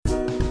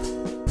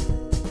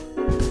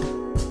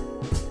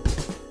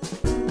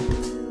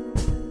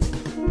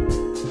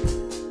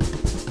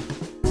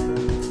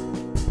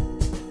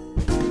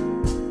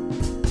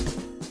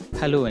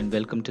Hello and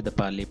welcome to the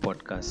Parley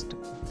podcast.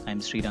 I'm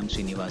Sriram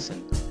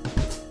Srinivasan.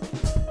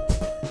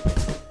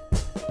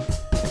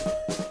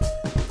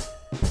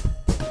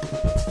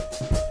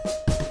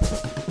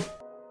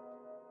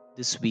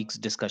 This week's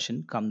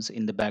discussion comes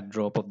in the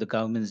backdrop of the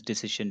government's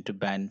decision to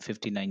ban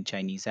 59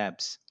 Chinese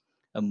apps,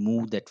 a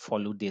move that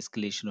followed the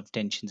escalation of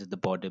tensions at the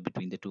border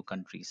between the two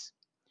countries.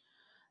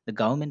 The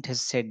government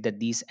has said that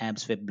these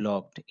apps were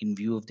blocked in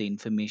view of the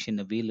information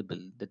available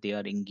that they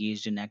are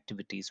engaged in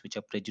activities which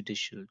are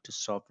prejudicial to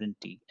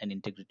sovereignty and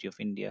integrity of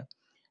India,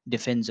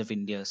 defense of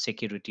India,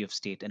 security of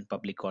state, and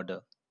public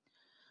order.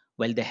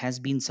 While there has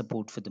been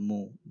support for the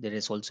move, there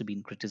has also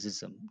been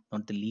criticism,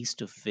 not the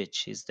least of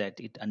which is that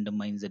it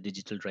undermines the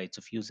digital rights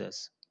of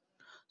users.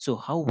 So,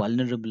 how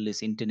vulnerable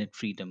is internet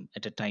freedom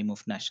at a time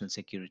of national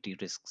security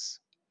risks?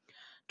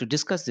 To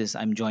discuss this,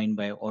 I'm joined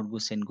by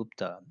Orgu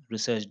Gupta,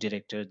 Research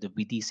Director at the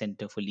Vidhi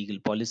Center for Legal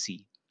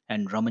Policy,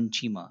 and Raman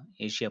Chima,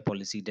 Asia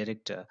Policy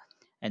Director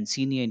and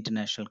Senior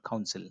International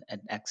Counsel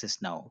at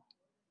Access Now.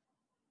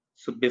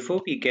 So,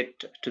 before we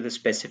get to the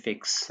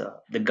specifics,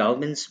 the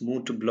government's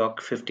move to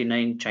block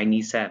 59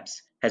 Chinese apps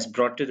has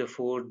brought to the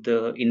fore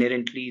the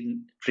inherently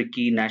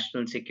tricky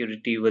national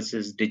security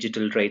versus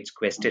digital rights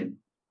question.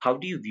 How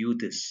do you view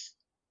this?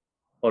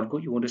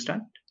 Orgo, you want to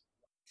start?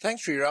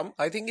 Thanks, Sriram.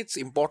 I think it's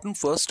important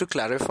first to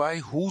clarify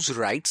whose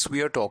rights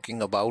we are talking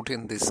about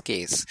in this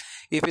case.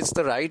 If it's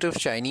the right of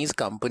Chinese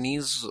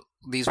companies,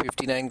 these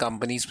 59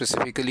 companies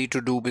specifically, to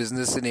do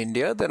business in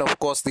India, then of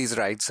course these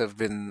rights have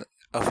been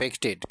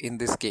affected in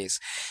this case.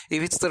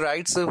 If it's the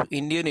rights of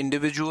Indian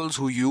individuals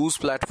who use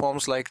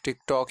platforms like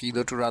TikTok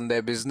either to run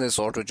their business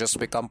or to just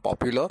become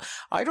popular,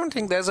 I don't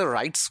think there's a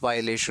rights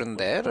violation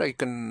there. I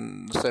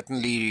can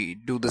certainly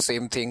do the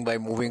same thing by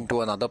moving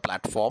to another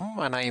platform,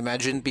 and I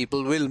imagine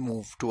people will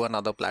move to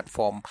another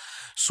platform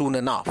soon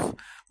enough.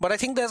 But I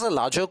think there's a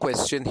larger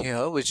question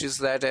here, which is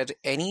that at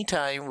any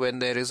time when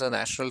there is a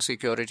national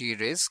security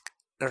risk,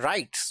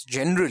 rights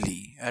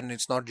generally, and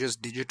it's not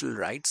just digital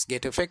rights,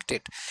 get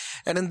affected.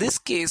 And in this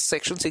case,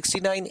 Section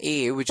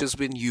 69A, which has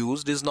been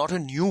used, is not a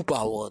new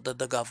power that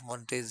the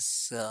government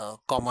is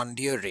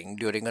commandeering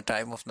during a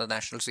time of the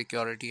national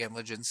security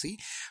emergency,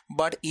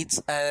 but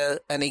it's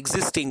an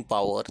existing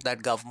power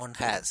that government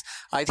has.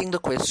 I think the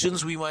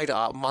questions we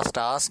must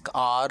ask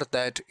are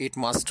that it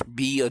must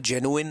be a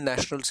genuine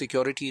national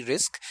security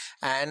risk,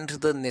 and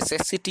the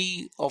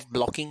necessity of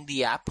blocking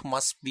the app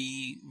must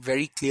be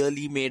very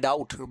clearly made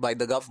out by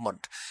the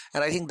government.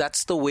 And I think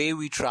that's the way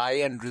we try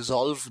and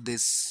resolve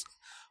this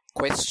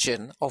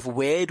question of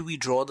where do we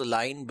draw the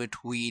line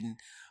between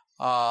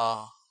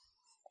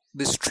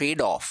this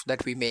trade-off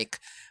that we make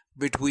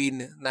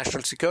between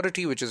national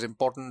security, which is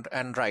important,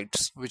 and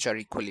rights, which are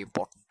equally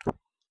important.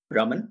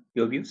 Raman,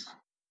 your views?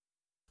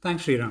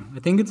 Thanks, Sriram. I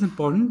think it's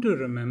important to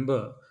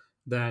remember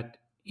that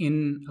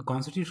in a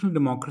constitutional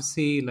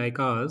democracy like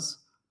ours,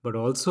 but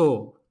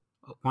also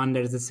one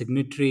that is a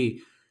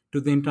signatory to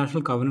the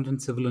International Covenant on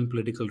Civil and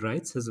Political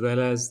Rights, as well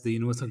as the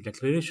Universal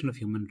Declaration of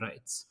Human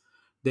Rights,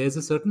 there's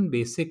a certain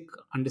basic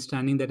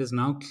understanding that is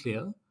now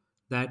clear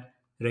that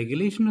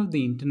regulation of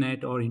the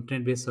internet or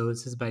internet-based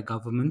services by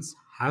governments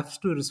has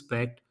to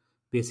respect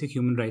basic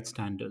human rights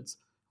standards.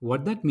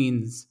 What that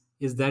means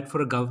is that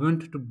for a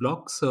government to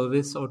block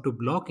service or to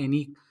block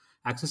any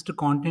access to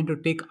content or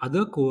take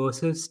other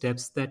coercive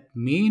steps that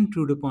may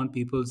intrude upon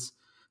people's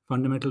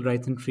fundamental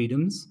rights and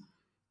freedoms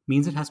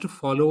means it has to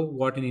follow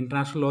what in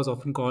international law is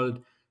often called,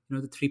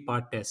 the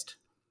three-part test.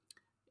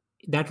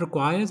 That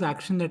requires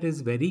action that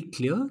is very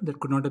clear, that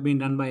could not have been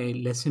done by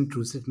less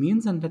intrusive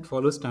means, and that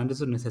follows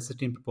standards of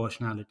necessity and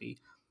proportionality.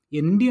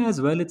 In India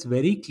as well, it's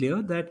very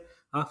clear that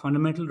our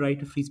fundamental right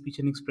to free speech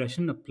and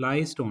expression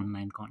applies to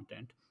online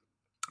content.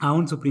 Our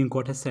own Supreme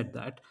Court has said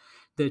that.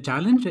 The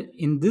challenge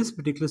in this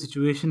particular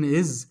situation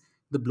is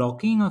the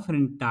blocking of an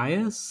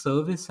entire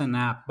service and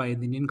app by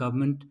the Indian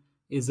government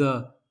is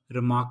a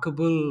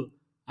remarkable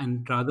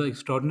and rather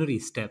extraordinary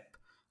step.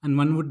 And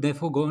one would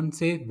therefore go and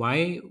say,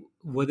 why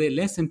were there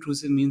less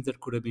intrusive means that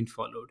could have been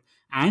followed?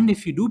 And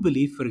if you do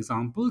believe, for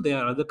example, there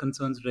are other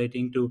concerns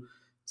relating to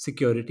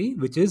security,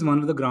 which is one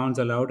of the grounds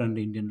allowed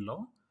under Indian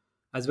law,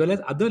 as well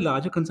as other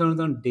larger concerns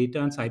on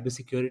data and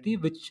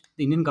cybersecurity, which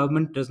the Indian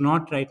government does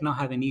not right now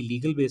have any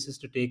legal basis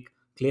to take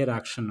clear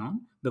action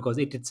on, because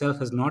it itself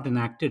has not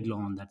enacted law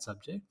on that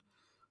subject.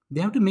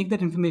 They have to make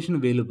that information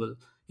available.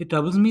 It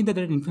troubles me that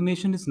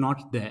information is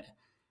not there.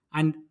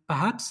 And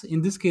perhaps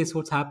in this case,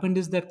 what's happened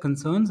is that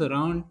concerns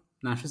around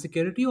national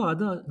security or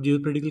other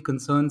geopolitical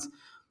concerns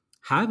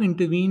have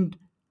intervened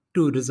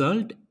to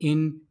result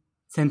in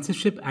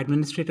censorship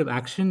administrative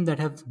action that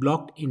have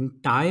blocked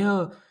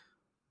entire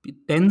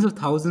tens of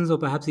thousands or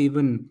perhaps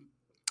even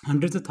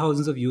hundreds of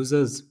thousands of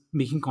users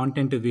making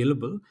content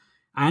available.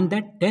 And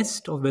that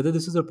test of whether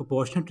this is a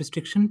proportionate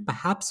restriction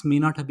perhaps may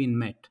not have been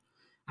met.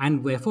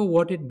 And therefore,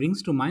 what it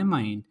brings to my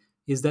mind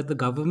is that the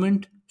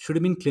government should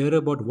have been clear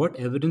about what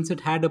evidence it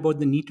had about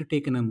the need to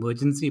take an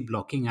emergency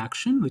blocking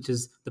action, which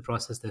is the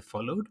process they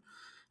followed,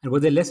 and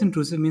what the less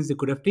intrusive means they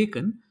could have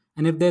taken.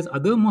 And if there's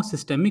other more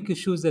systemic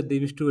issues that they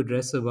wish to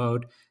address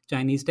about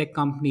Chinese tech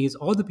companies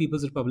or the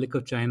People's Republic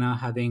of China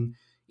having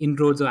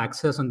inroads or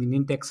access on the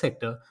Indian tech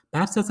sector,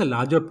 perhaps that's a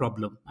larger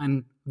problem.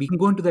 And we can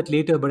go into that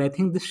later, but I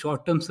think this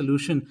short term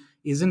solution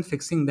isn't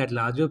fixing that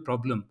larger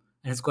problem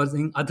and it's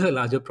causing other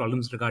larger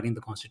problems regarding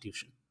the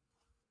constitution.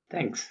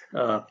 Thanks.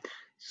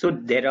 So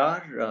there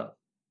are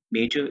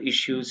major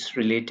issues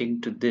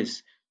relating to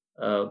this,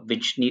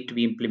 which need to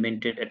be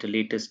implemented at a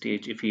later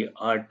stage if we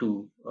are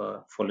to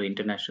follow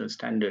international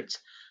standards.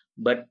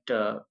 But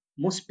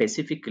more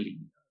specifically,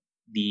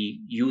 the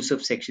use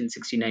of Section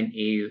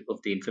 69A of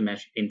the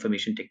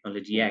Information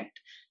Technology Act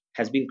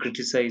has been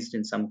criticized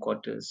in some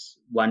quarters.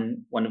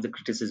 One of the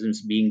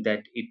criticisms being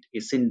that it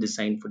isn't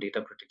designed for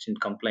data protection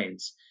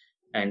compliance,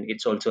 and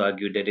it's also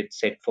argued that it's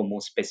set for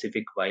more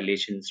specific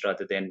violations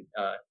rather than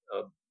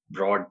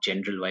broad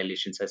general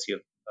violations, as you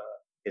have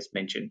just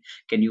mentioned.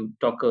 Can you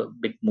talk a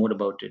bit more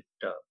about it,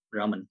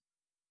 Raman?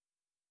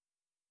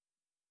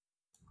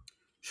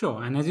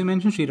 Sure. And as you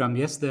mentioned, Sriram,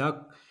 yes, there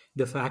are.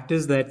 The fact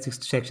is that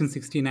Section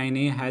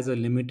 69A has a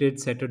limited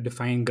set of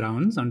defined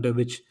grounds under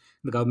which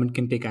the government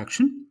can take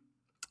action.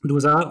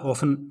 Those are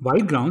often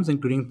wide grounds,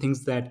 including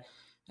things that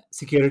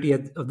security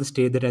of the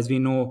state, that, as we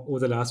know, over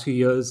the last few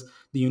years,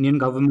 the union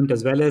government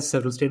as well as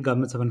several state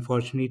governments have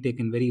unfortunately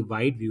taken very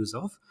wide views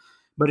of.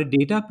 But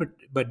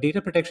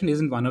data protection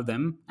isn't one of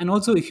them. And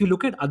also, if you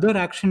look at other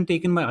action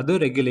taken by other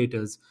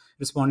regulators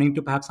responding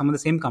to perhaps some of the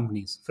same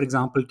companies, for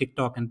example,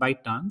 TikTok and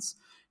ByteDance,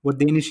 what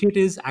they initiate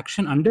is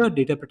action under a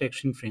data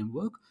protection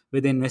framework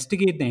where they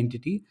investigate the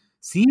entity,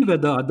 see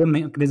whether other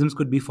mechanisms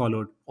could be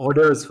followed.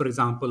 Orders, for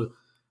example,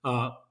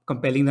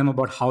 compelling them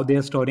about how they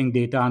are storing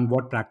data and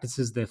what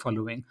practices they're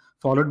following,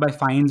 followed by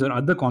fines or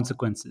other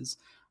consequences.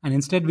 And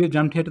instead, we've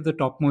jumped here to the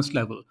topmost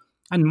level.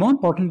 And more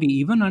importantly,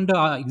 even under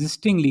our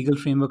existing legal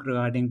framework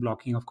regarding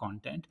blocking of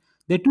content,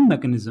 there are two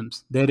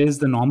mechanisms. There is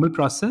the normal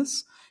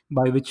process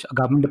by which a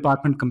government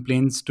department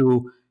complains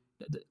to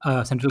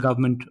a central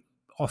government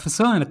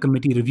officer and a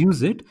committee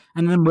reviews it,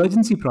 and an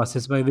emergency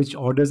process by which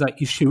orders are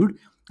issued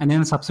and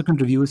then a subsequent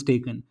review is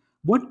taken.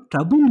 What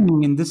troubled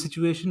me in this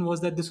situation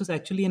was that this was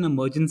actually an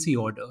emergency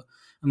order.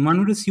 And one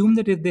would assume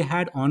that if they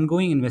had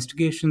ongoing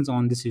investigations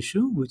on this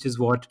issue, which is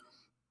what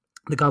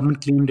the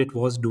government claimed it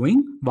was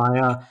doing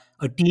via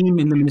a team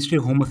in the Ministry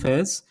of Home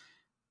Affairs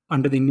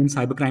under the Indian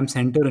Cybercrime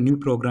Center, a new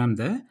program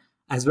there,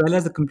 as well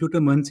as the Computer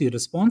Emergency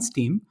Response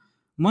Team,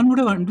 one would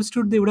have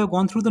understood they would have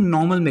gone through the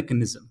normal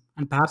mechanism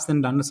and perhaps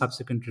then done a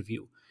subsequent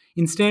review.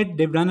 Instead,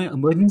 they've done an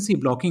emergency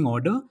blocking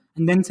order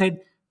and then said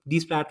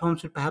these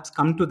platforms should perhaps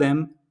come to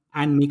them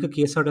and make a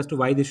case out as to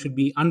why they should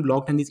be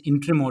unblocked and these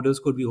interim orders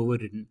could be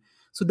overridden.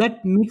 So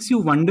that makes you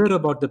wonder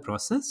about the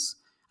process.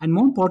 And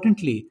more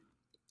importantly,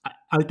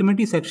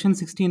 ultimately, Section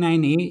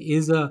 69A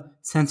is a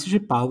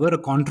censorship power, a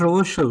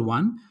controversial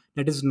one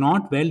that is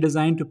not well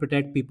designed to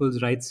protect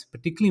people's rights,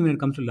 particularly when it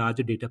comes to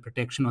larger data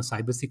protection or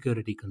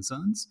cybersecurity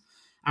concerns.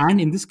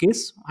 And in this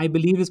case, I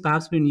believe is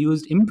perhaps been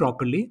used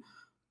improperly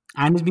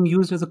and is being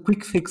used as a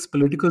quick fix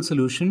political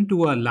solution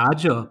to a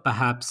larger,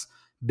 perhaps,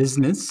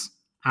 business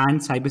and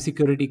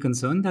cybersecurity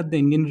concern that the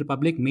Indian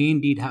Republic may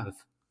indeed have.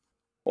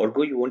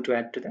 Orgo, you want to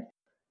add to that?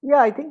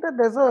 Yeah, I think that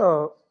there's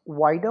a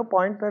wider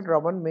point that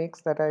Raman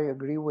makes that I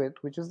agree with,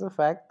 which is the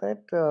fact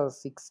that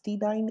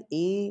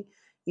 69A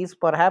is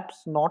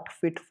perhaps not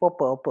fit for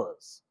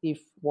purpose. If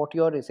what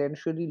you're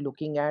essentially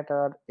looking at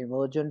are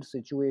emergent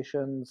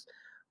situations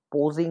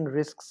posing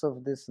risks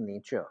of this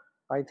nature,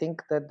 I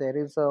think that there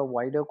is a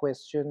wider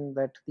question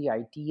that the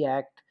IT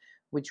Act,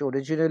 which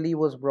originally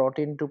was brought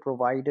in to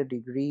provide a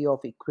degree of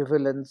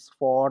equivalence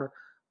for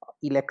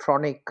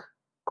electronic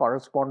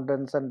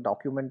correspondence and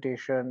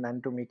documentation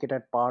and to make it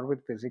at par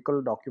with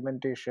physical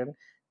documentation,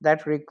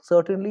 that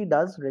certainly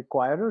does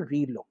require a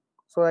relook.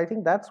 So I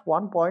think that's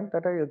one point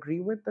that I agree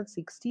with, that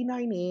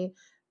 69A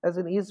as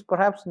in is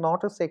perhaps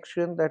not a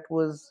section that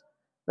was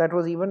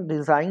even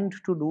designed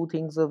to do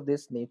things of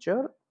this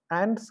nature.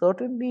 And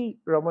certainly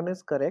Raman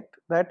is correct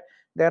that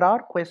there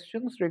are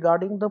questions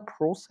regarding the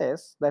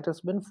process that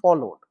has been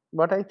followed.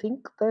 But I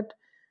think that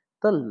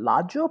the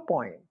larger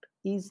point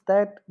is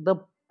that the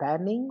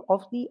banning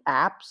of the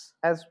apps,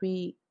 as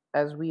we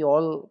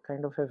all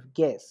kind of have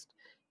guessed,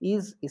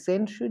 is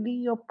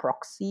essentially a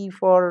proxy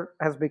for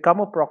has become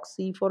a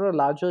proxy for a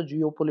larger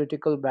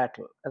geopolitical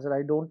battle. As in,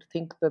 I don't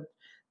think that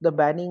the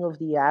banning of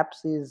the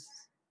apps is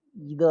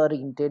either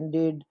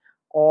intended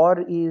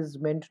or is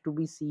meant to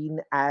be seen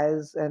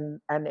as an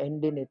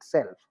end in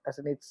itself. As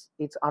in,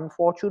 it's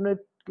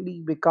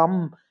unfortunately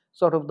become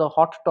sort of the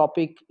hot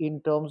topic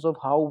in terms of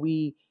how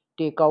we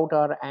take out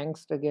our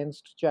angst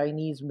against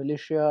Chinese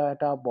militia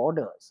at our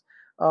borders.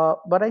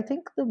 But I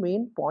think the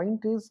main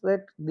point is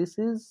that this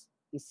is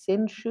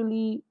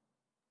essentially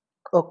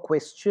a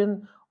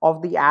question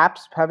of the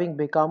apps having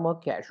become a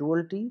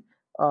casualty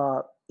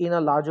in a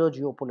larger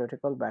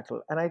geopolitical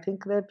battle. And I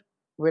think that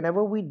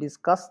whenever we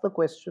discuss the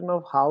question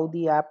of how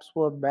the apps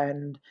were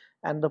banned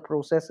and the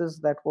processes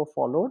that were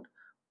followed,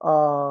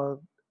 uh,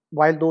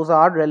 while those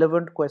are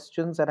relevant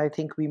questions, and I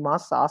think we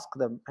must ask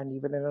them, and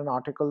even in an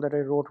article that I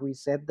wrote, we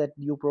said that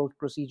due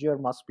procedure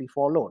must be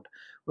followed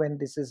when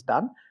this is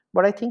done.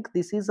 But I think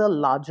this is a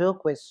larger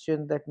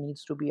question that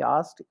needs to be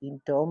asked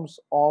in terms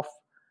of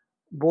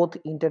both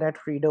internet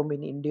freedom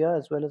in India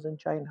as well as in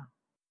China.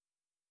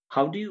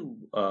 How do you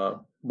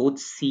both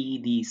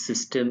see the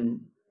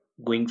system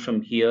going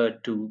from here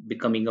to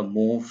becoming a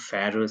more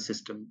fairer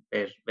system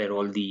where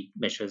all the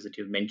measures that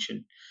you've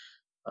mentioned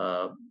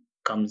uh,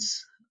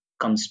 comes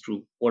comes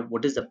true?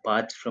 What is the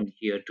path from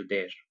here to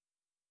there?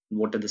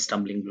 What are the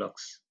stumbling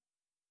blocks?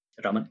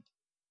 Raman?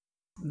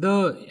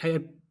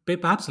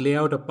 Perhaps lay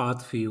out a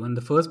path for you, and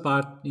the first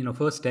part,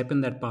 first step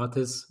in that path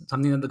is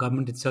something that the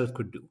government itself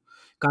could do.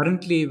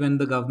 Currently, when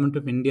the government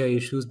of India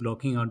issues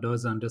blocking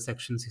orders under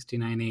Section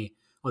 69A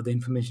of the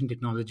Information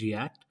Technology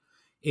Act,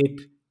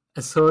 it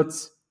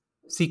asserts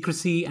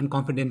secrecy and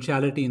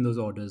confidentiality in those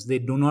orders. They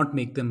do not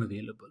make them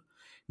available.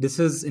 This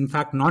is, in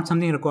fact, not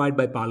something required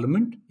by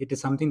Parliament. It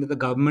is something that the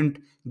government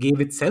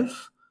gave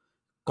itself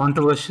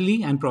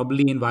controversially and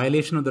probably in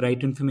violation of the Right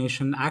to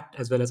Information Act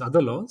as well as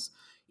other laws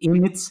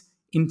in its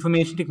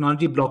information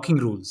technology blocking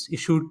rules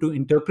issued to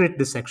interpret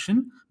this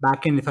section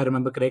back in, if I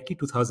remember correctly,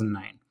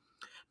 2009.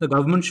 The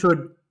government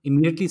should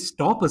immediately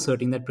stop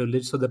asserting that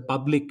privilege so the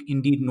public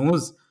indeed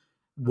knows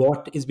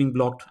what is being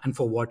blocked and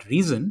for what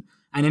reason.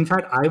 And in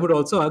fact, I would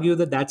also argue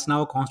that that's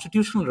now a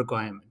constitutional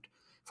requirement,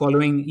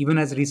 following even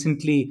as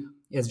recently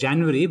as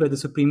January, where the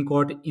Supreme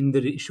Court, in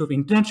the issue of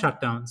internet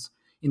shutdowns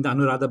in the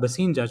Anuradha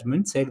Bhasin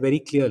judgment, said very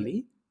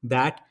clearly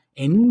that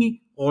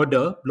any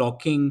order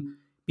blocking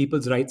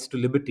people's rights to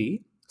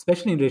liberty,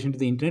 especially in relation to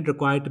the internet,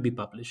 required to be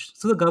published.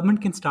 So the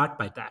government can start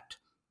by that.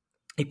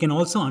 It can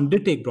also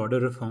undertake broader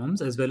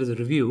reforms as well as a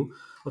review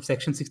of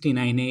Section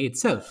 69A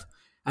itself.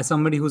 As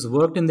somebody who's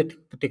worked in the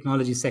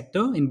technology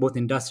sector in both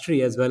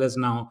industry as well as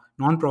now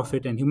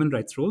non-profit and human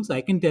rights roles,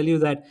 I can tell you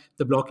that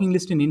the blocking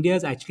list in India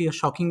is actually a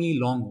shockingly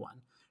long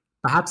one,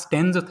 perhaps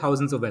tens of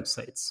thousands of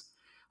websites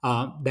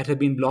that have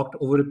been blocked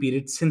over a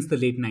period since the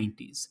late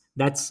 90s.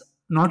 That's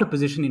not a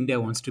position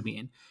India wants to be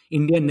in.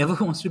 India never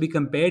wants to be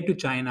compared to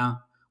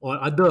China or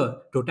other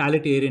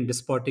totalitarian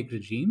despotic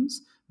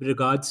regimes with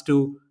regards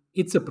to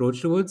its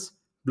approach towards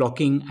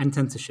blocking and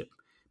censorship.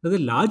 But the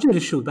larger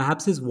issue,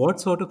 perhaps, is what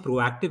sort of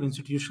proactive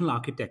institutional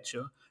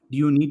architecture do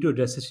you need to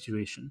address the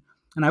situation?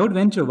 And I would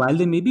venture, while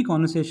there may be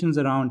conversations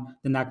around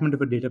the enactment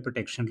of a data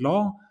protection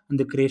law and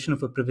the creation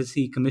of a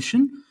privacy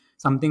commission,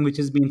 something which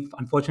has been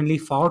unfortunately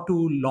far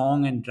too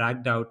long and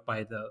dragged out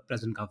by the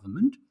present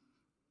government,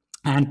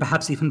 and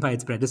perhaps even by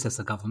its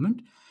predecessor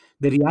government.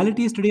 The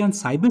reality is today on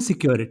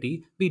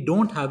cybersecurity, we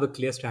don't have a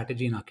clear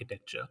strategy and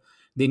architecture.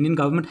 The Indian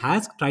government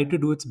has tried to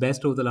do its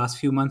best over the last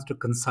few months to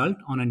consult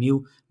on a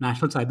new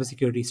national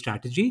cybersecurity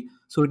strategy.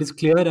 So it is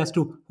clear as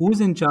to who's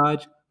in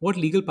charge, what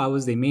legal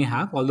powers they may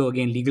have, although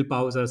again, legal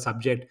powers are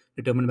subject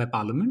determined by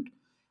parliament,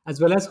 as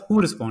well as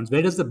who responds.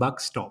 Where does the buck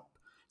stop?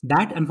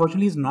 That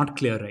unfortunately is not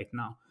clear right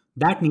now.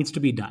 That needs to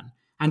be done.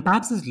 And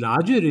perhaps this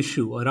larger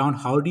issue around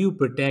how do you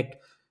protect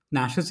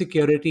national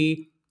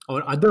security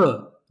or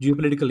other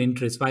geopolitical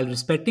interests while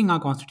respecting our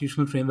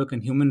constitutional framework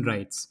and human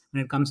rights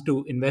when it comes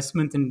to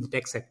investments in the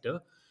tech sector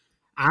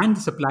and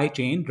the supply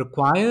chain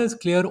requires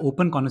clear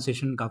open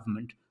conversation in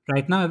government.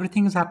 Right now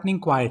everything is happening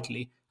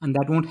quietly and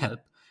that won't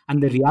help.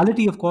 And the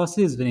reality of course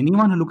is when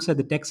anyone who looks at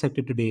the tech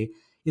sector today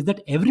is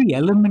that every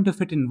element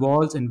of it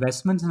involves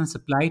investments in a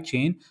supply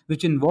chain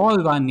which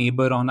involve our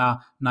neighbor on our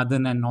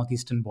northern and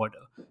northeastern border.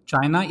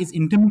 China is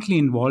intimately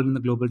involved in the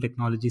global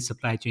technology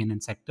supply chain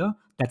and sector.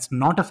 That's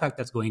not a fact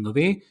that's going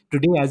away.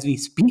 Today, as we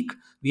speak,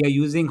 we are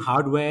using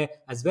hardware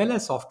as well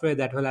as software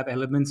that will have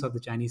elements of the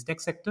Chinese tech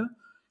sector.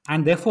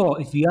 And therefore,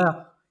 if we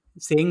are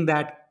saying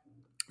that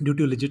due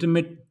to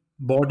legitimate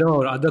border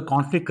or other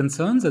conflict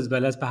concerns, as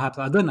well as perhaps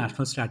other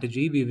national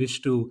strategy, we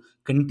wish to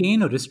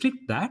contain or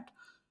restrict that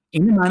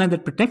in a manner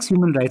that protects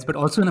human rights, but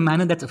also in a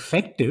manner that's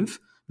effective,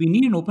 we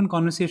need an open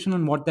conversation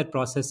on what that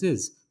process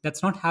is.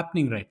 That's not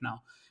happening right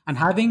now. And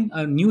having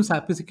a new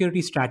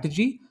cybersecurity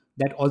strategy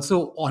that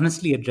also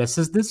honestly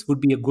addresses this would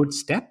be a good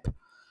step.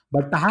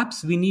 But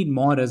perhaps we need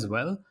more as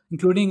well,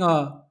 including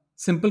a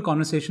simple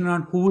conversation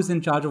around who is in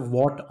charge of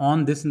what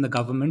on this in the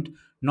government,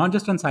 not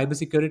just on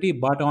cybersecurity,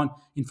 but on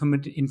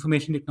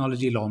information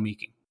technology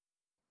lawmaking.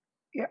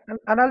 Yeah,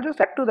 and I'll just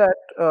add to that,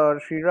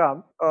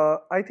 Sriram.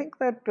 I think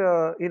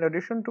that in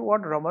addition to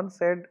what Raman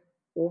said,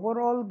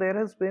 overall there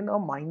has been a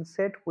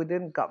mindset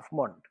within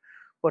government,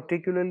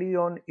 particularly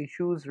on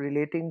issues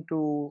relating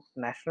to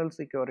national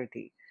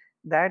security,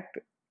 that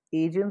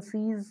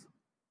agencies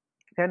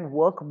can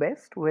work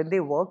best when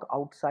they work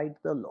outside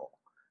the law.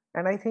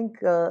 And I think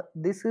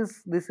this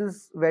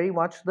is very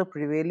much the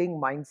prevailing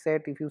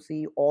mindset if you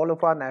see all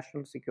of our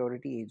national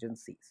security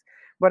agencies.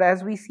 But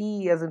as we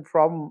see, as in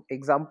from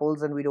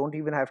examples, and we don't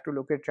even have to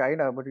look at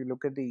China, but we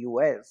look at the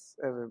US,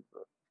 of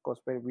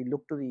course, where we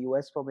look to the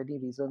US for many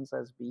reasons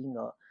as being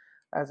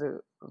as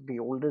the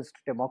oldest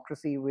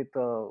democracy with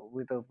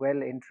a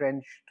well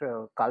entrenched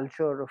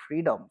culture of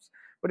freedoms.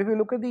 But if you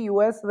look at the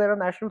US, there are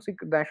national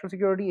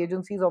security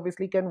agencies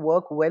obviously can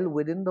work well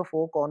within the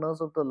four corners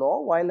of the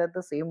law, while at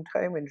the same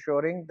time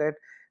ensuring that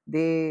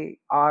they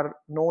are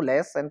no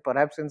less, and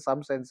perhaps in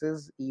some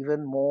senses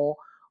even more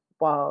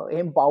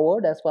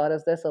empowered as far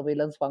as their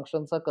surveillance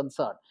functions are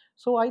concerned.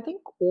 So I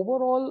think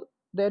overall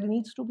there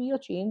needs to be a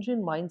change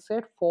in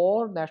mindset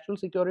for national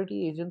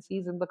security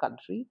agencies in the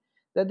country,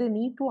 that they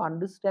need to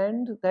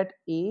understand that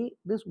a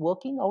this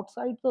working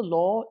outside the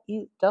law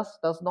just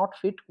does not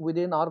fit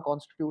within our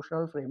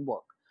constitutional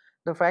framework.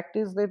 The fact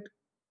is that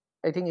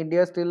I think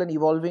India is still an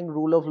evolving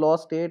rule of law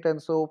state,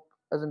 and so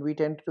as in we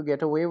tend to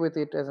get away with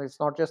it, as it's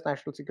not just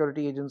national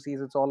security agencies,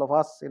 it's all of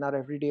us in our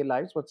everyday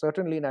lives, but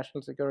certainly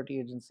national security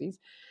agencies.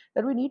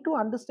 That we need to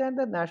understand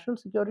that national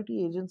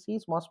security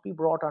agencies must be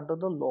brought under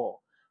the law,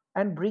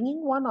 and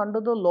bringing one under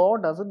the law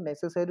doesn't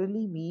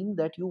necessarily mean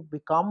that you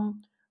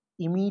become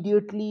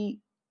immediately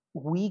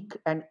weak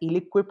and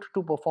ill-equipped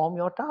to perform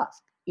your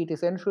task. It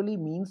essentially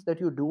means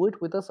that you do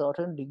it with a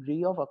certain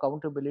degree of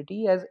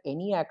accountability, as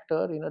any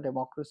actor in a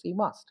democracy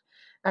must.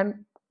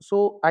 And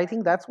so I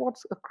think that's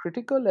what's a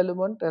critical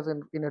element, as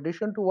in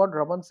addition to what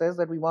Raman says,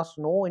 that we must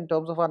know in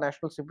terms of our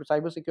national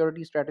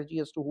cybersecurity strategy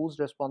as to who's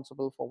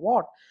responsible for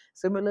what.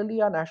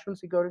 Similarly, our national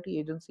security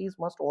agencies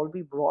must all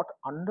be brought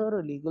under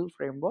a legal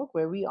framework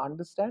where we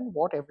understand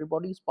what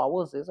everybody's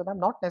powers is. And I'm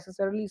not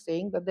necessarily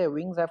saying that their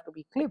wings have to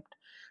be clipped.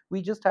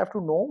 We just have to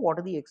know what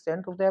are the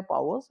extent of their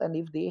powers, and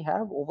if they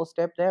have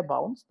overstepped their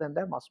bounds, then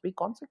there must be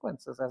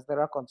consequences, as there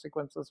are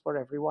consequences for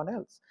everyone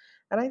else.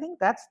 And I think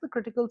that's the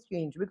critical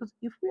change, because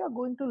if we are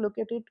going to look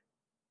at it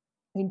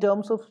in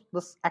terms of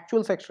this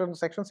actual section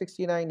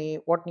 69A,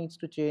 what needs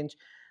to change,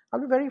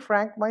 I'll be very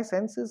frank, my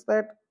sense is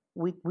that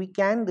we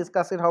can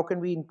discuss it. How can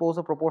we impose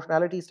a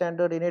proportionality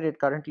standard in it? It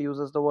currently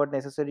uses the word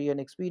necessary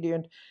and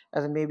expedient,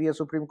 as in maybe a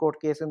Supreme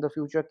Court case in the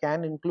future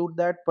can include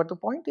that. But the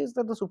point is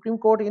that the Supreme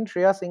Court in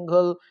Shreya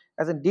Singhal,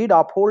 as in, did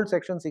uphold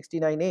section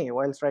 69A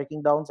while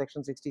striking down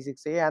section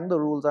 66A and the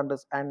rules under,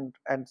 and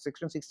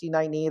section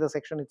 69A, the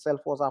section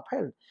itself was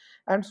upheld.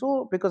 And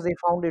so because they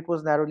found it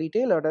was narrowly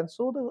tailored. And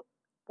so the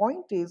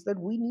point is that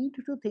we need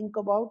to think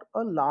about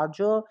a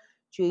larger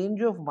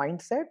change of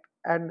mindset.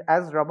 And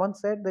as Raman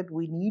said, that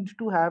we need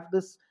to have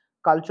this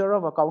culture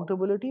of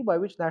accountability by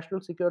which national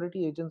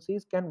security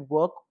agencies can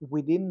work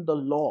within the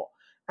law.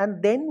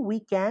 And then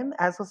we can,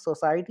 as a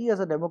society, as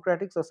a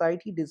democratic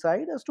society,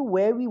 decide as to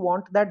where we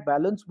want that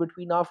balance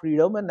between our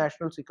freedom and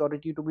national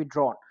security to be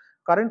drawn.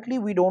 Currently,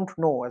 we don't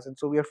know, as in,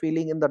 so we are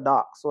feeling in the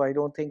dark. So I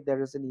don't think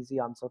there is an easy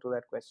answer to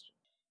that question.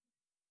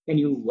 Can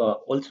you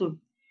also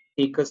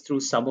take us through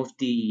some of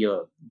the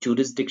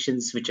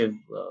jurisdictions which have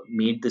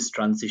made this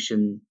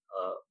transition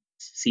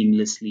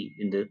seamlessly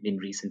in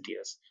recent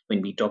years?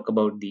 When we talk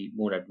about the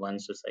more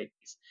advanced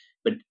societies,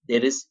 but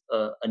there is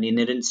an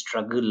inherent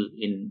struggle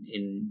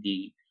in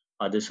the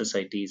other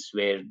societies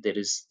where there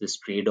is this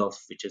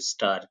trade-off which is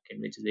stark and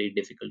which is very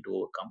difficult to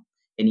overcome.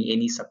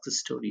 Any success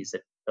stories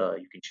that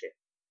you can share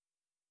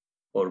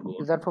or go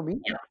Is on? that for me?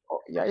 Yeah.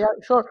 Oh, yeah, yeah,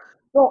 sure.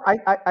 No,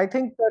 I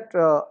think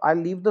that I'll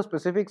leave the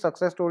specific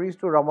success stories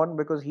to Raman,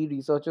 because he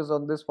researches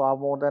on this far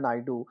more than I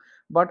do.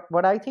 But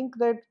I think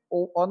that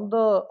on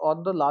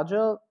the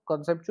larger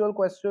conceptual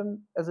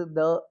question, as it,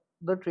 the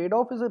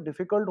trade-off is a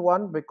difficult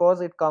one,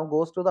 because it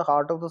goes to the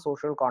heart of the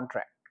social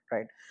contract,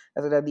 right?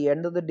 As it, at the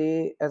end of the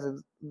day,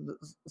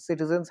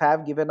 citizens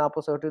have given up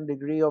a certain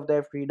degree of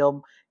their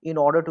freedom in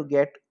order to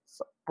get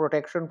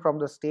protection from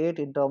the state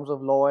in terms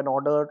of law and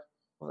order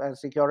and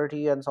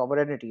security and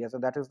sovereignty, as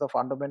in that is the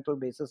fundamental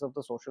basis of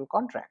the social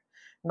contract.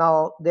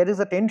 Now there is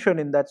a tension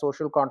in that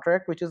social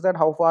contract, which is that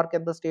how far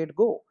can the state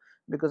go,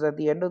 because at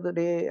the end of the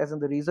day, as in,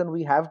 the reason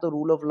we have the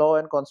rule of law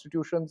and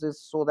constitutions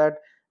is so that,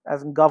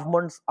 as in,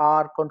 governments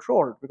are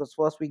controlled, because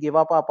first we give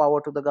up our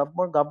power to the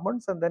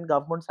governments, and then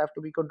governments have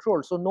to be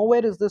controlled. So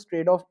nowhere is this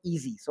trade off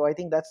easy. So I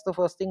think that's the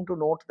first thing to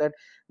note, that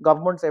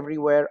governments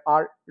everywhere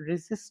are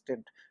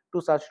resistant to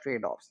such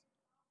trade offs.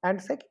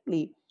 And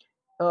secondly,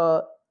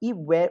 uh,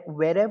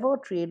 wherever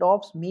trade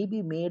offs may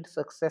be made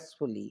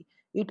successfully,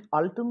 it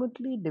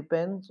ultimately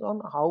depends on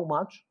how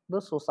much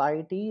the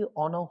society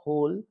on a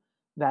whole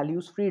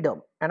values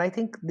freedom. And I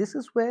think this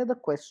is where the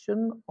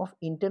question of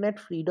internet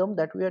freedom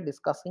that we are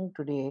discussing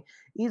today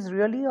is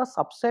really a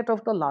subset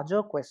of the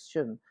larger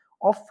question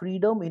of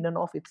freedom in and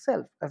of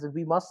itself. As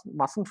we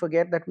mustn't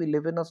forget that we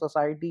live in a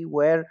society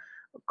where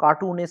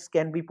cartoonists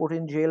can be put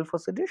in jail for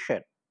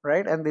sedition,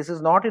 right? And this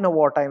is not in a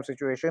wartime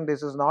situation.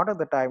 This is not at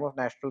the time of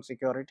national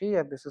security.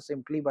 And this is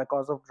simply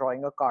because of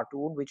drawing a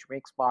cartoon which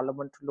makes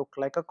Parliament look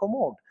like a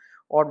commode,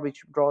 or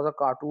which draws a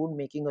cartoon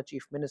making a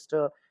chief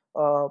minister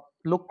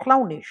look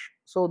clownish.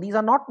 So these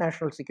are not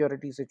national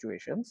security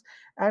situations.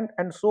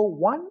 And so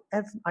one,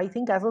 as I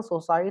think, as a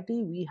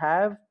society, we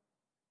have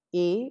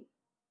a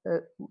uh,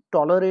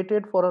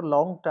 tolerated for a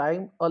long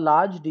time a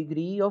large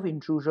degree of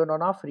intrusion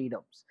on our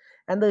freedoms.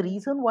 And the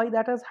reason why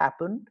that has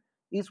happened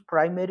is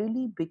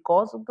primarily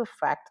because of the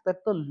fact that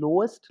the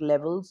lowest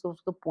levels of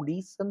the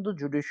police and the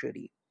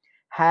judiciary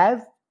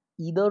have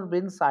either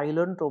been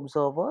silent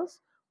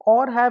observers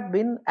or have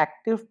been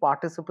active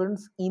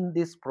participants in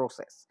this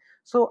process.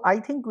 So I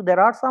think there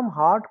are some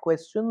hard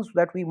questions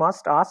that we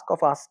must ask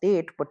of our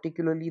state,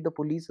 particularly the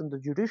police and the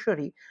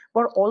judiciary,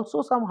 but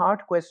also some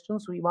hard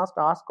questions we must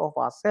ask of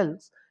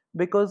ourselves,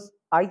 because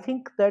I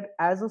think that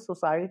as a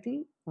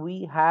society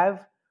we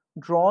have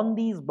drawn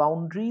these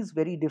boundaries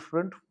very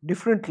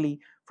differently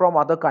from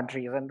other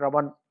countries. And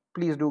Raman,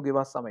 please do give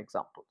us some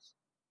examples.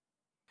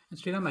 And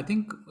Sriram, I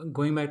think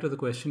going back to the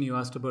question you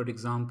asked about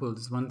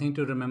examples, one thing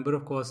to remember,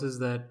 of course, is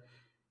that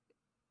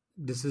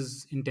this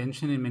is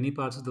intention in many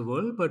parts of the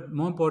world, but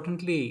more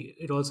importantly,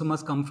 it also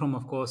must come from,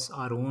 of course,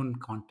 our own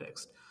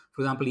context.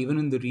 For example, even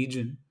in the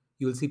region,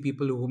 you will see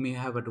people who may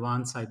have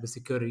advanced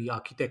cybersecurity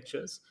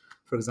architectures,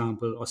 for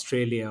example,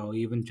 Australia or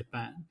even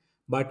Japan,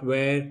 but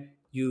where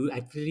you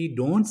actually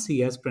don't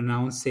see as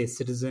pronounced, say,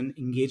 citizen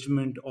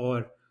engagement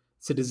or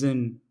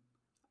citizen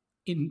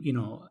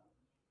in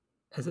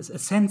a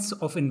sense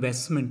of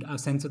investment, a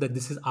sense of that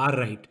this is our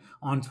right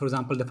on, for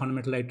example, the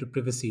fundamental right to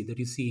privacy that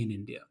you see in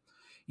India.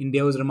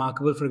 India was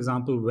remarkable, for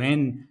example,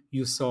 when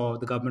you saw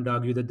the government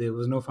argue that there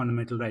was no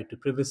fundamental right to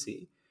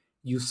privacy.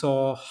 You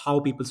saw how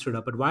people stood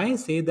up. But why I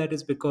say that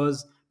is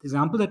because the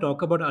example I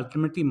talk about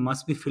ultimately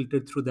must be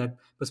filtered through that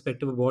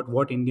perspective about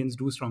what Indians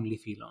do strongly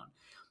feel on.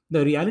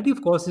 The reality,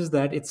 of course, is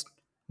that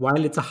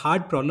while it's a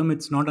hard problem,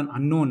 it's not an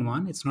unknown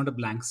one. It's not a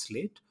blank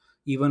slate.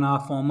 Even our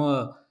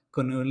former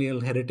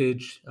colonial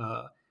heritage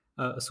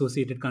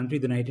associated country,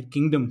 the United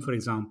Kingdom, for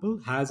example,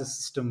 has a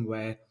system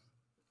where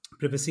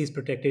privacy is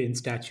protected in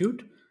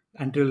statute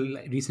until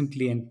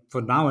recently, and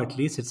for now at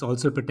least, it's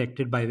also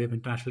protected by way of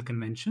international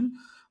convention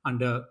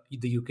under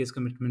the UK's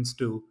commitments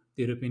to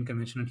the European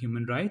Convention on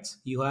Human Rights.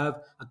 You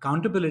have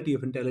accountability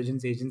of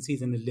intelligence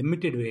agencies in a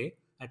limited way,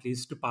 at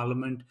least to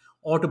Parliament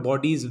or to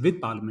bodies with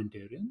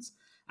parliamentarians.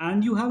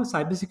 And you have a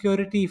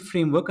cybersecurity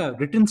framework, a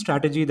written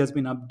strategy that's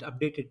been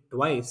updated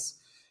twice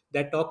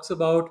that talks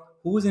about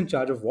who's in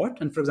charge of what.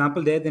 And for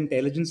example, there the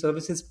intelligence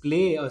services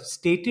play a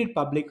stated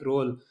public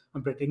role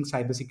on protecting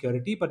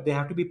cybersecurity, but they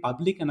have to be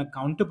public and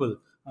accountable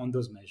on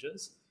those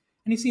measures.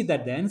 And you see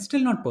that there, and it's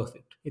still not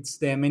perfect.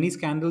 There are many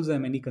scandals, there are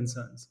many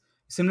concerns.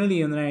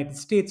 Similarly, in the United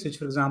States, which,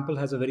 for example,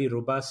 has a very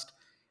robust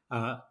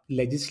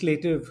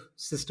legislative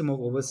system of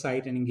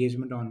oversight and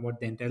engagement on what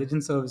the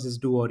intelligence services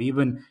do, or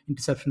even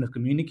interception of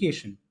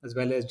communication, as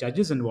well as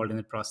judges involved in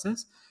the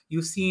process,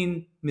 you've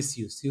seen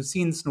misuse, you've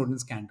seen Snowden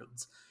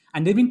scandals,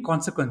 and there have been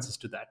consequences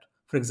to that.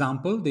 For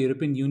example, the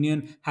European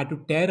Union had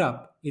to tear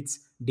up its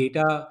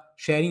data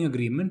sharing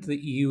agreement, the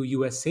EU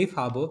US safe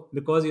harbor,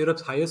 because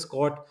Europe's highest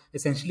court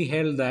essentially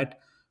held that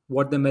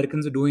what the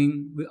Americans are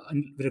doing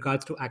with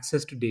regards to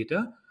access to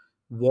data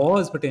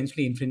was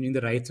potentially infringing the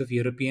rights of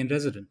European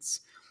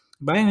residents.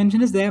 But I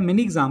mention is there are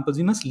many examples.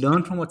 We must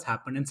learn from what's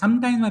happened. And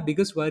sometimes my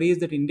biggest worry is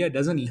that India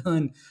doesn't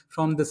learn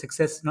from the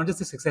success, not just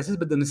the successes,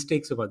 but the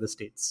mistakes of other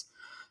states.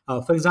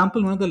 For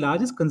example, one of the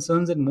largest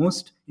concerns that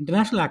most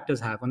international actors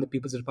have on the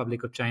People's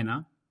Republic of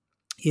China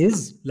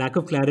is lack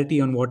of clarity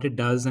on what it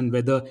does and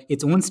whether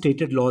its own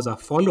stated laws are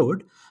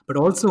followed, but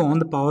also on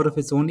the power of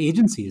its own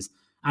agencies,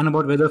 and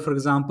about whether, for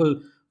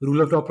example,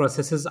 rule of law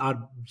processes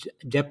are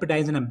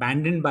jeopardized and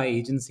abandoned by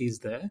agencies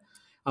there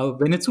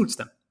when it suits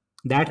them.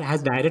 That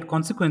has direct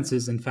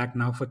consequences, in fact,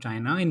 now for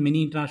China in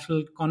many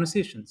international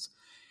conversations.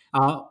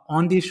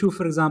 On the issue,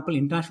 for example,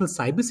 international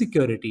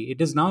cybersecurity,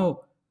 it is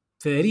now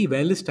very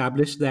well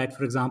established that,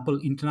 for example,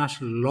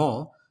 international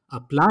law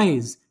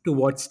applies to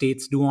what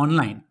states do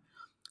online.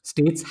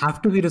 States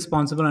have to be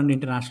responsible under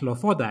international law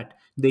for that.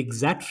 The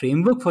exact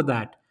framework for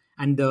that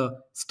and the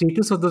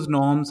status of those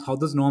norms, how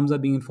those norms are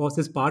being enforced,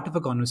 is part of a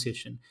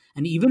conversation.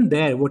 And even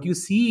there, what you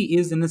see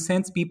is, in a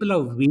sense, people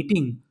are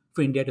waiting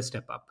for India to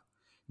step up.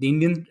 The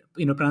Indian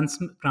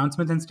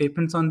pronouncements and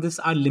statements on this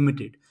are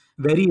limited,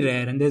 very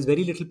rare, and there's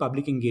very little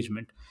public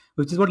engagement,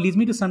 which is what leads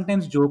me to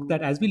sometimes joke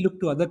that as we look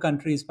to other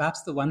countries,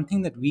 perhaps the one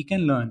thing that we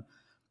can learn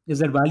is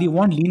that while you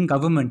want lean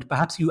government,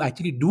 perhaps you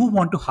actually do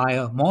want to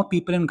hire more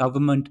people in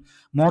government,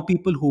 more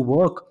people who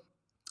work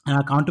and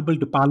are accountable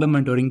to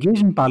parliament or engage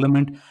in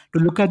parliament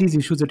to look at these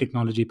issues of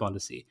technology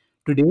policy.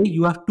 Today,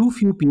 you have too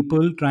few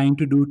people trying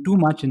to do too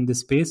much in this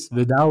space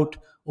without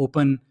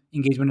open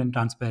engagement and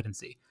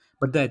transparency.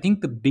 But I think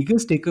the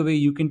biggest takeaway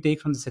you can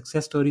take from the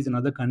success stories in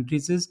other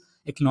countries is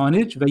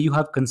acknowledge where you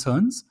have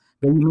concerns,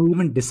 where you may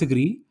even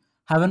disagree,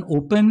 have an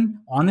open,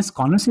 honest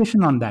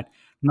conversation on that.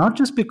 Not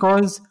just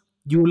because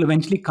you will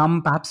eventually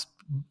come perhaps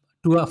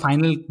to a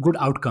final good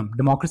outcome.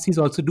 Democracies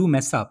also do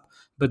mess up.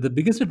 But the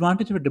biggest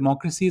advantage of a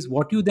democracy is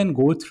what you then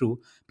go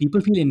through, people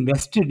feel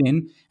invested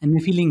in and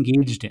they feel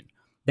engaged in.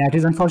 That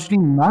is unfortunately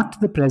not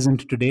the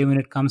present today when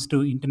it comes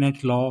to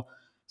internet law,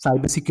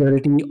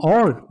 cybersecurity,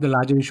 or the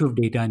larger issue of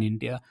data in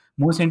India.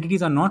 Most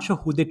entities are not sure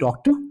who they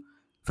talk to.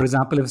 For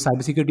example, if a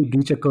cybersecurity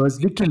breach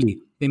occurs,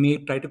 literally, they may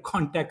try to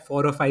contact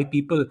 4 or 5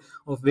 people,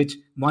 of which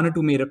 1 or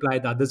 2 may reply,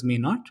 the others may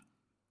not.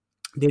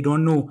 They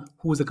don't know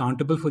who's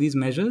accountable for these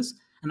measures.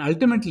 And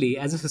ultimately,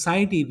 as a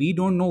society, we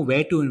don't know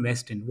where to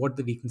invest in, what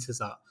the weaknesses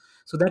are.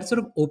 So that sort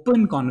of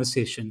open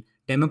conversation,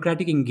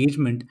 democratic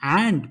engagement,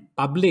 and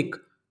public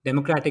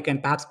democratic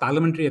and perhaps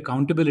parliamentary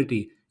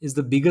accountability is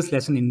the biggest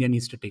lesson India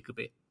needs to take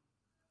away.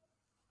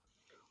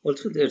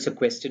 Also, there's a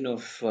question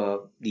of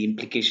the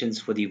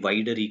implications for the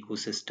wider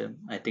ecosystem.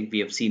 I think we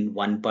have seen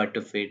one part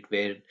of it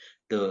where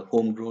the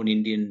homegrown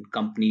Indian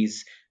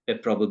companies were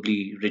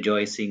probably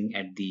rejoicing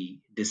at the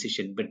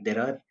decision, but there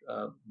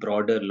are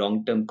broader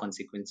long term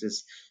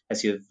consequences,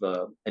 as you've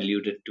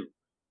alluded to.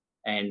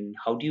 And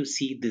how do you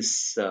see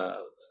this uh,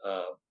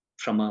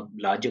 from a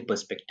larger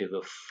perspective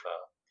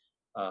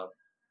of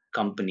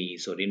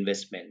companies or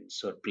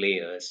investments or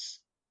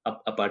players,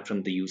 apart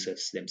from the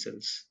users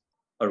themselves?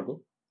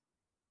 Argo?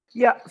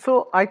 Yeah,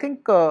 so I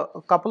think a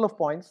couple of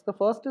points. The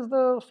first is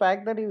the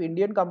fact that if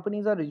Indian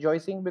companies are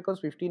rejoicing because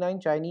 59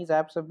 Chinese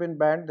apps have been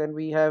banned, then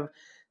we have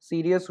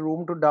serious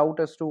room to doubt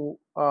as to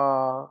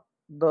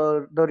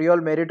the real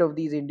merit of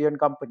these Indian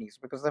companies.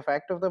 Because the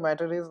fact of the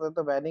matter is that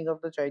the banning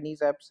of the Chinese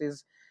apps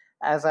is,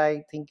 as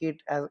I think it,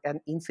 as an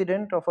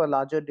incident of a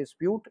larger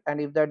dispute, and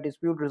if that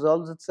dispute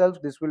resolves itself,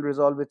 this will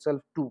resolve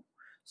itself too.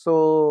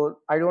 So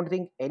I don't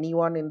think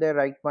anyone in their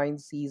right mind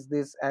sees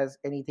this as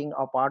anything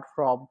apart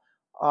from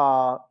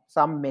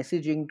some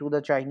messaging to the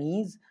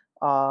Chinese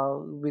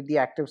with the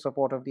active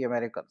support of the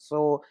Americans.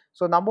 So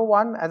number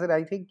one, as in,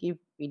 I think if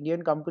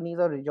Indian companies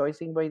are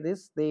rejoicing by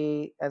this,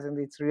 they, as in,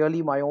 it's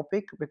really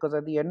myopic, because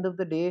at the end of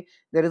the day,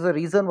 there is a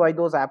reason why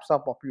those apps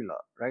are popular,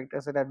 right?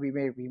 As in, that we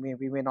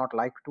may not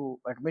like to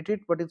admit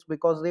it, but it's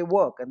because they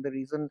work, and the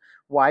reason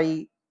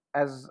why.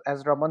 As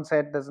Raman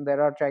said,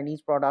 there are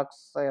Chinese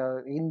products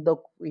in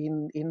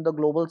the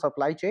global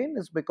supply chain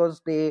is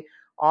because they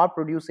are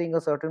producing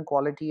a certain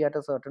quality at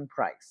a certain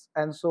price,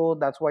 and so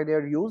that's why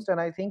they're used.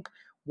 And I think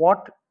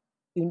what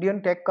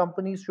Indian tech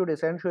companies should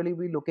essentially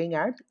be looking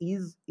at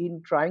is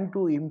in trying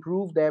to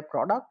improve their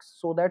products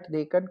so that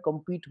they can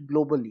compete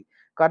globally.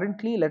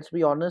 Currently, let's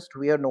be honest,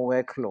 we are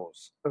nowhere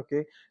close.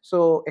 Okay,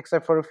 so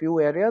except for a few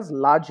areas,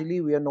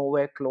 largely we are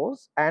nowhere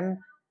close. And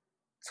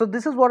so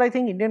this is what I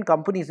think Indian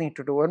companies need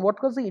to do, and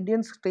what does the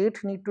Indian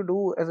state need to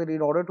do as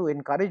in order to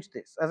encourage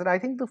this. As in, I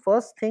think the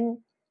first thing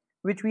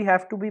which we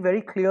have to be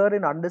very clear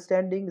in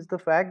understanding is the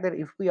fact that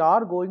if we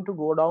are going to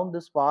go down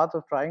this path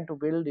of trying to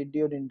build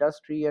Indian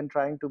industry and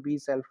trying to be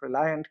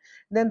self-reliant,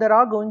 then there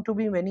are going to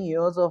be many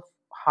years of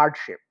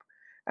hardship,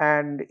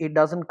 and it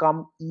doesn't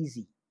come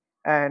easy.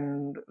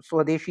 And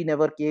Swadeshi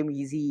never came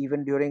easy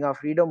even during our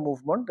freedom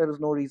movement. There is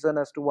no reason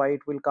as to why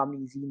it will come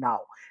easy now.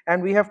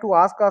 And we have to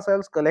ask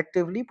ourselves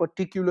collectively,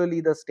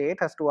 particularly the state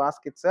has to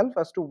ask itself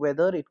as to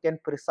whether it can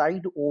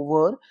preside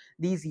over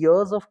these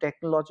years of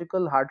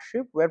technological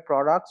hardship where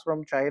products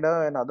from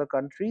China and other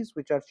countries,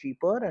 which are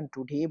cheaper and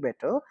today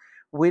better,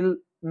 will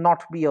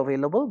not be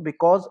available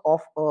because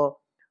of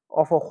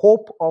a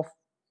hope of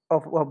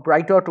a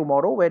brighter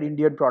tomorrow where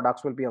Indian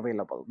products will be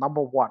available.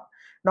 Number one.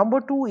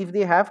 Number two, if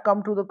they have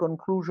come to the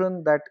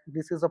conclusion that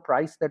this is a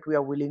price that we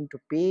are willing to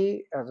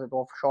pay as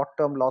of short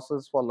term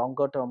losses for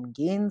longer term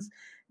gains,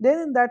 then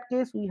in that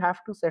case, we have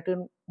to set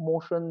in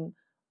motion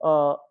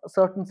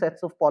certain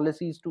sets of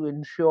policies to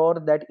ensure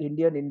that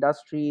Indian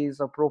industry is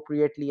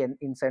appropriately and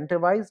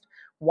incentivized.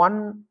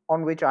 One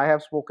on which I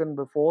have spoken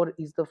before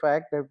is the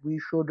fact that we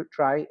should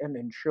try and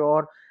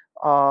ensure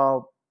uh,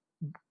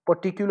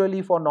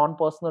 particularly for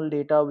non-personal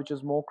data, which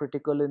is more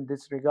critical in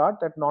this regard,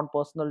 that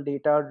non-personal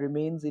data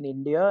remains in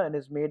India and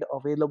is made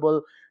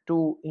available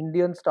to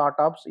Indian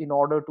startups in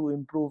order to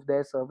improve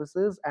their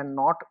services and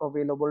not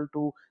available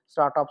to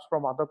startups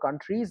from other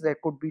countries. There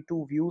could be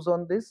two views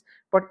on this,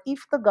 but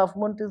if the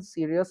government is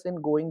serious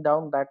in going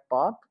down that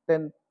path,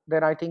 then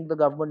I think the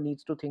government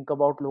needs to think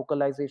about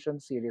localization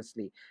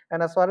seriously.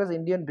 And as far as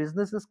Indian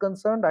business is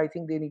concerned, I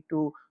think they need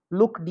to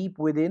look deep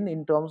within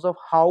in terms of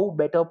how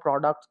better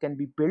products can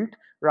be built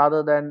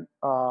rather than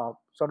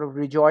sort of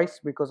rejoice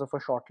because of a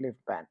short-lived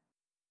ban.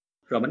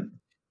 Raman?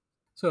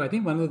 So I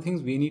think one of the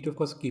things we need to, of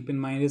course, keep in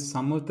mind is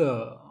some of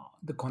the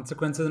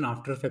consequences and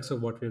after effects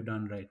of what we've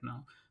done right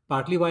now.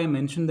 Partly why I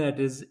mentioned that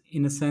is,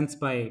 in a sense,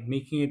 by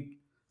making it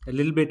a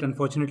little bit,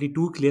 unfortunately,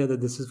 too clear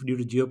that this is due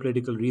to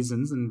geopolitical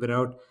reasons, and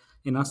without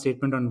enough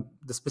statement on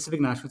the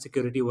specific national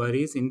security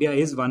worries, India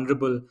is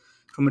vulnerable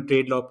from a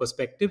trade law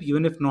perspective.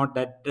 Even if not,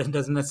 that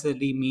doesn't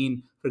necessarily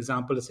mean, for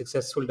example, a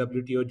successful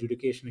WTO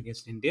adjudication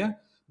against India,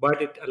 but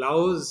it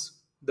allows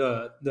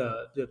the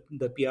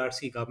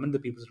PRC government, the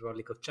People's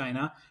Republic of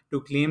China,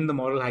 to claim the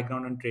moral high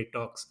ground on trade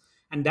talks.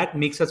 And that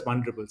makes us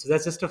vulnerable. So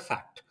that's just a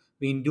fact.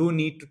 We do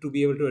need to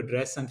be able to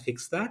address and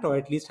fix that, or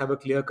at least have a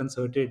clear,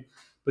 concerted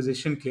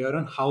position clear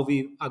on how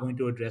we are going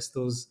to address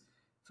those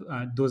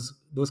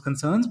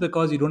concerns,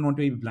 because you don't want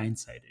to be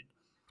blindsided.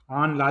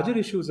 On larger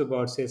issues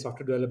about, say,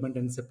 software development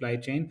and supply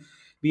chain,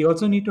 we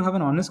also need to have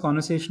an honest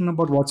conversation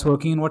about what's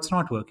working and what's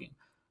not working.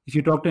 If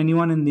you talk to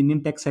anyone in the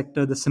Indian tech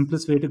sector, the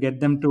simplest way to get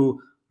them to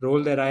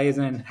roll their eyes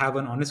and have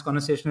an honest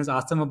conversation is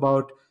ask them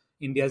about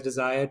India's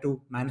desire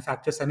to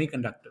manufacture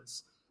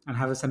semiconductors and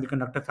have a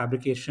semiconductor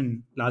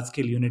fabrication large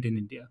scale unit in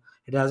India.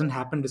 It hasn't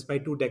happened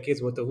despite 2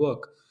 decades worth of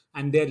work.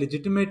 And there are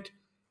legitimate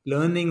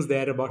learnings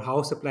there about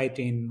how supply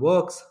chain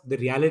works, the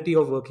reality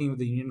of working with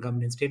the union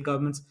government and state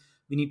governments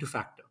we need to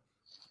factor.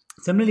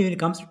 Similarly, when it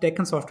comes to tech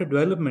and software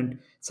development,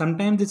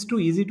 sometimes it's too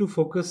easy to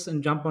focus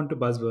and jump onto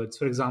buzzwords.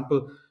 For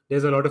example,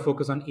 there's a lot of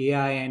focus on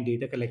AI and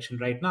data collection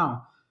right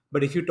now.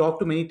 But if you talk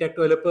to many tech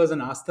developers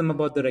and ask them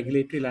about the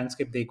regulatory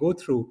landscape they go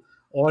through,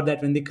 or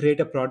that when they create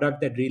a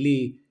product that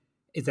really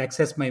is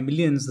accessed by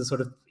millions, the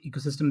sort of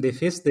ecosystem they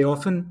face, they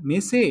often may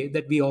say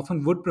that we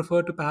often would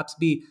prefer to perhaps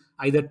be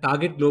either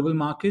target global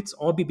markets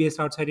or be based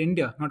outside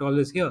India, not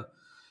always here.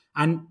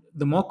 And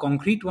the more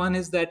concrete one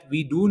is that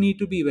we do need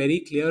to be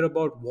very clear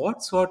about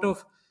what sort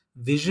of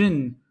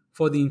vision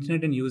for the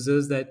internet and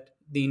users that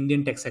the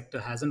Indian tech sector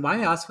has. And why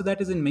I ask for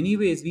that is in many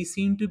ways we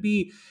seem to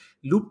be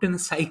looped in a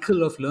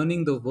cycle of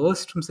learning the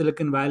worst from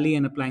Silicon Valley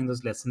and applying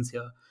those lessons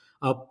here.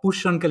 A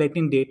push on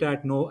collecting data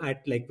at no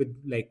at like with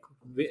like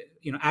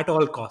at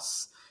all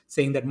costs,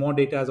 saying that more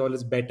data is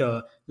always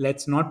better.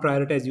 Let's not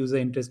prioritize user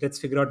interest. Let's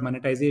figure out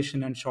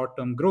monetization and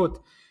short-term growth.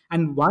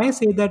 And why I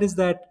say that is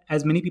that,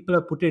 as many people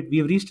have put it, we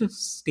have reached a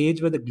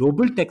stage where the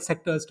global tech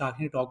sector is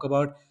starting to talk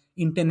about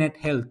internet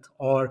health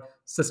or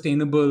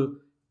sustainable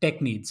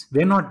tech needs.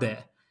 We're not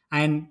there.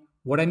 And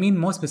what I mean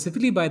more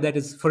specifically by that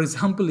is, for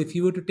example, if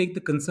you were to take the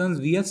concerns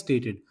we have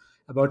stated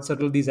about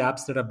several of these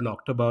apps that are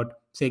blocked, about,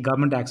 say,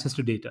 government access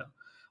to data,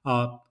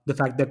 the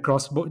fact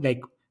that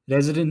like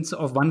residents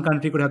of one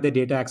country could have their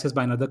data accessed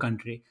by another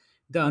country.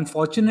 The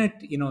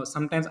unfortunate,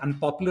 sometimes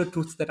unpopular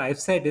truths that I've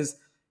said is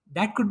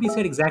that could be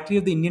said exactly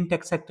of the Indian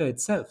tech sector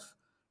itself.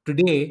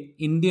 Today,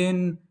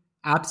 Indian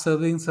app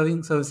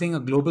servicing a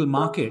global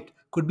market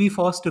could be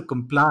forced to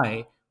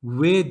comply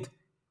with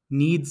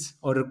needs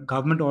or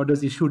government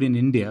orders issued in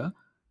India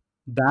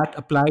that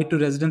apply to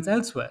residents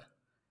elsewhere.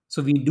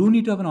 So we do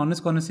need to have an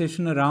honest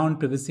conversation around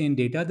privacy and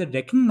data that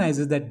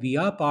recognizes that we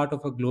are part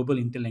of a global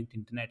interlinked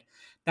internet.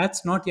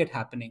 That's not yet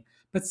happening.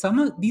 But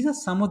these are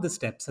some of the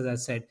steps, as I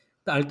said.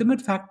 The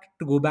ultimate fact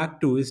to go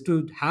back to is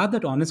to have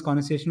that honest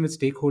conversation with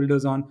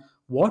stakeholders on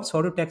what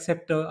sort of tech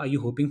sector are you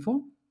hoping for,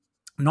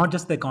 not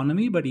just the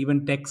economy, but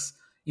even tech's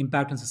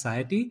impact on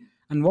society,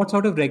 and what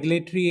sort of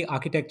regulatory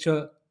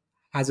architecture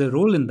has a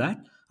role in that,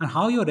 and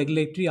how your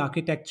regulatory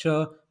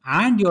architecture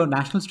and your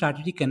national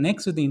strategy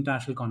connects with the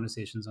international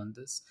conversations on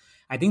this.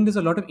 I think there's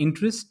a lot of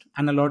interest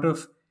and a lot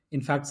of,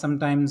 in fact,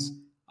 sometimes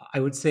I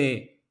would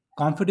say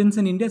confidence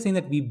in India, saying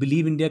that we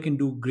believe India can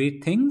do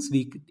great things.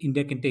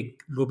 India can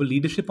take global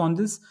leadership on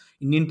this.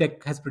 Indian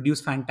tech has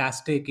produced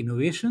fantastic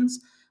innovations,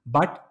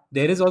 but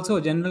there is also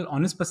a general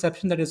honest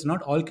perception that it's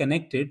not all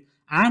connected,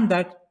 and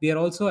that we are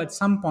also at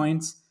some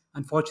points,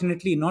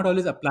 unfortunately, not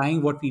always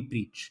applying what we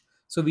preach.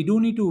 So we do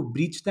need to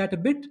breach that a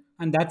bit,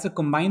 and that's a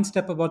combined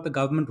step about the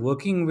government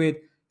working with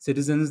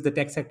citizens, the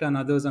tech sector, and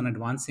others on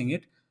advancing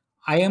it.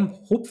 I am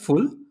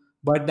hopeful,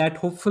 but that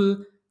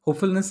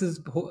hopefulness is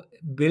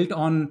built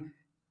on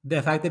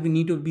the fact that we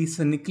need to be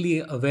cynically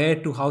aware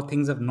to how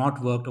things have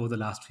not worked over the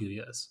last few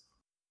years.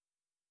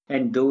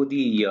 And though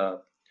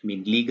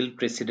legal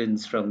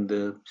precedents from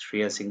the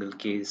Shreya Singhal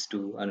case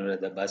to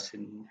Anuradha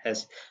Basin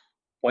has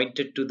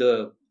pointed to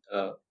the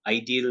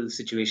ideal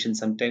situation,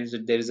 sometimes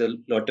that there is a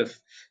lot of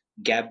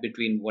gap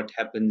between what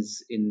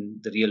happens in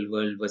the real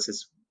world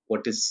versus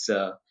what is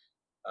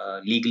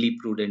legally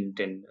prudent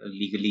and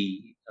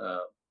legally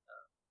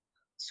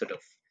sort of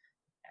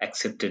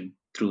accepted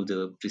through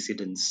the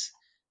precedents.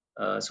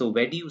 So,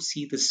 where do you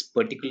see this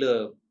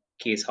particular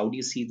case? How do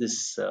you see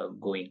this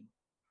going?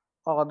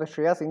 The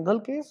Shreya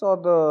Singhal case or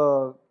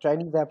the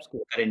Chinese apps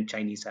case? Current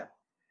Chinese app.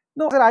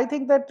 No, sir, I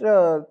think that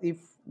if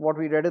what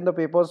we read in the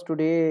papers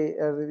today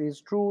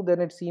is true, then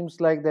it seems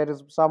like there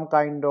is some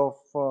kind of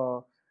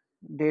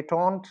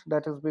detente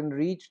that has been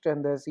reached,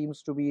 and there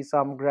seems to be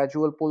some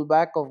gradual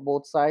pullback of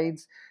both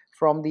sides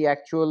from the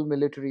actual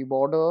military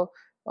border.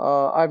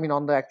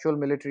 On the actual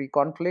military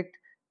conflict.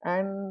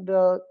 And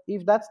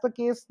if that's the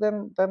case,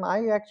 then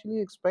I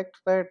actually expect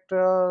that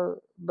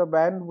the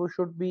ban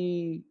should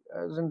be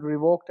as in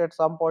revoked at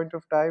some point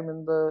of time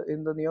in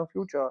the near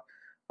future.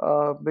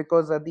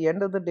 Because at the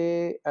end of the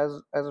day,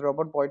 as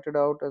Robert pointed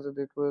out, as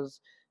it was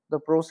the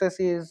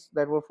processes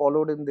that were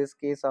followed in this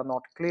case are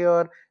not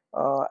clear,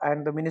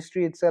 and the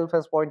ministry itself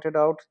has pointed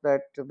out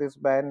that this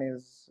ban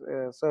is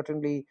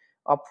certainly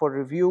up for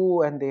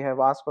review, and they have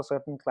asked for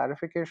certain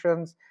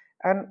clarifications.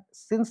 And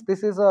since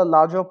this is a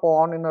larger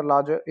pawn in a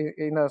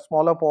in a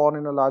smaller pawn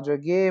in a larger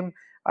game,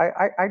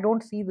 I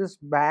don't see this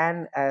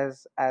ban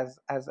as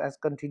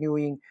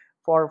continuing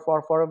for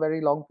a very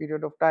long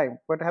period of time.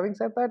 But having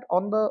said that,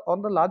 on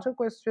the larger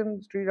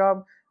question,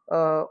 Sriram,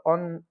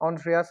 on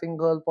Shreya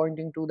Singhal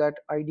pointing to that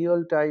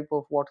ideal type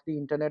of what the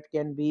internet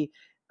can be,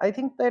 I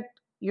think that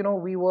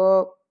we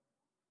were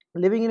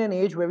living in an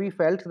age where we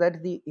felt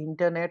that the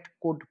internet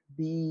could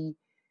be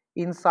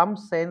in some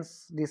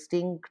sense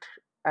distinct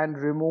and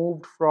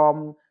removed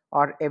from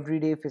our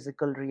everyday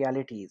physical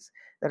realities.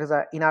 That is,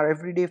 in our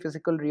everyday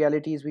physical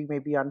realities, we may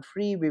be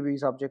unfree, we may be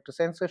subject to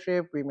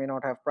censorship, we may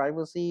not have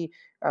privacy,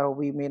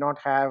 we may not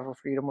have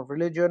freedom of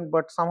religion,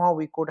 but somehow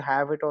we could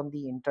have it on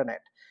the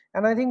internet.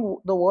 And I think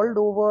the world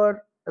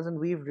over, as in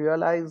we've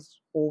realized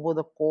over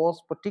the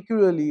course,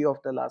 particularly of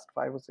the last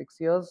 5 or 6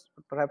 years,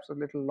 perhaps a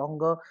little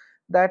longer,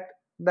 that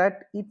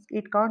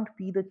it can't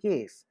be the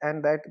case,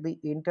 and that the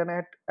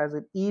internet as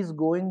it is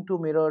going to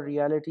mirror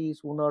reality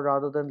sooner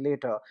rather than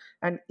later.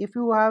 And if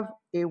you have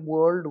a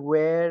world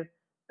where,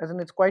 as in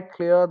it's quite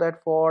clear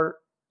that for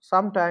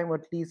some time,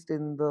 at least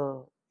in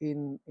the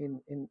in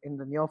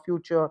the near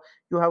future,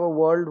 you have a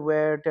world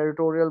where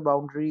territorial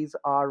boundaries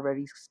are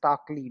very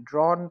starkly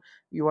drawn.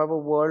 You have a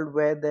world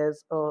where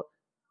there's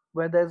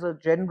a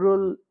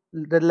general,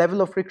 the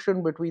level of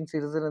friction between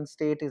citizen and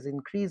state is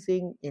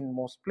increasing in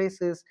most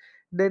places.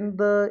 Then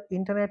the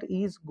internet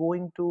is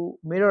going to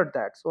mirror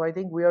that. So I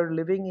think we are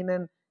living in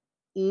an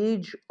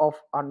age of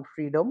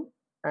unfreedom,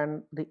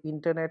 and the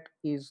internet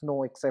is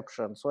no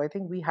exception. So I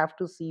think we have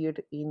to see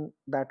it in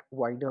that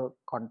wider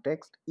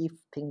context if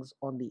things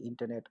on the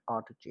internet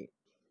are to change.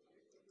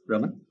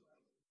 Raman?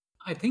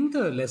 I think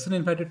the lesson,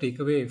 in fact, to take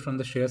away from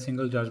the Share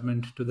Single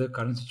judgment to the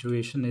current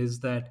situation is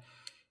that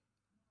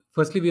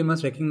firstly, we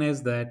must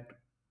recognize that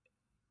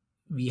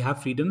we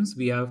have freedoms,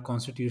 we have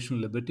constitutional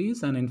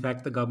liberties, and in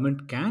fact, the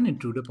government can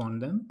intrude upon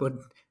them. But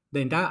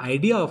the entire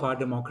idea of our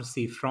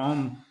democracy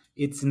from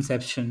its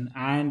inception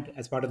and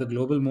as part of the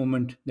global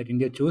movement that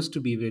India chose to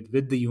be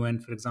with the UN,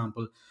 for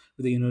example,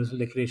 with the Universal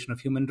Declaration of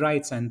Human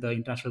Rights and the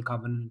International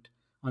Covenant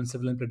on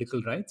Civil and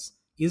Political Rights,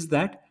 is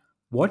that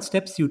what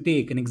steps you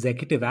take in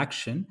executive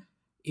action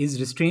is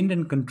restrained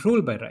and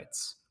controlled by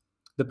rights.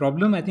 The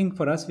problem, I think,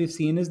 for us, we've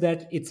seen is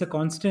that it's a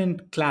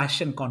constant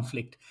clash and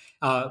conflict.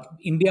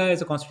 India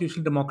is a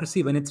constitutional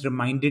democracy when it's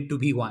reminded to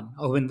be one,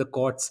 or when the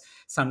courts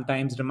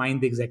sometimes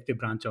remind the executive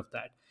branch of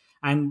that.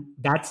 And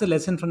that's a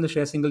lesson from the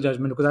Share Single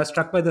judgment, because I was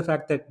struck by the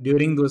fact that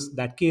during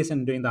that case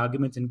and during the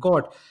arguments in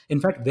court, in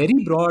fact,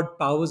 very broad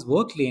powers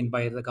were claimed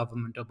by the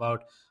government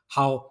about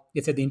how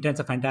it said the internet's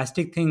a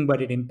fantastic thing,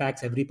 but it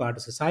impacts every part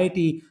of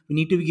society. We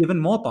need to be given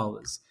more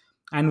powers.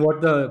 And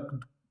what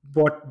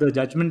the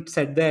judgment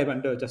said there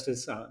under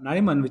Justice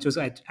Nariman, which was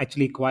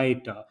actually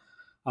quite,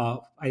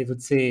 I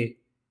would say,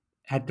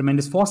 had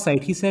tremendous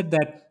foresight. He said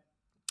that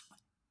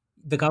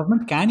the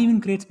government can even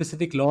create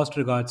specific laws with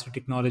regards to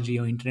technology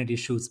or internet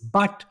issues,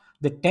 but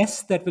the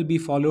tests that will be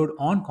followed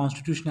on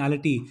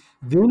constitutionality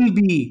will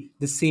be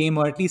the same,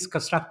 or at least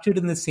structured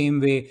in the same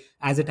way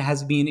as it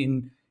has been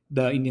in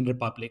the Indian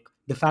Republic.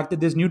 The fact that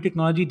there's new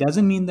technology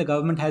doesn't mean the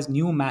government has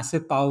new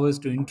massive powers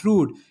to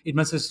intrude. It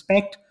must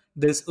respect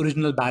this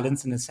original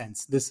balance, in a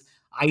sense, this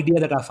idea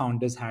that our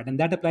founders had, and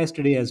that applies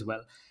today as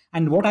well.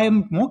 And what I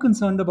am more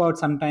concerned about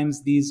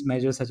sometimes these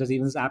measures, such as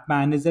even this app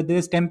ban, is that there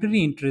is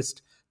temporary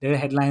interest, there are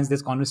headlines,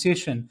 there's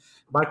conversation,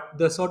 but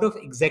the sort of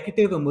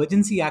executive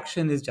emergency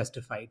action is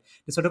justified.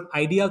 The sort of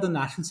idea of the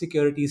national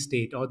security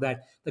state, or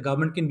that the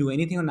government can do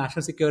anything on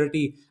national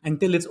security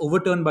until it's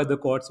overturned by the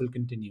courts, will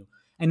continue.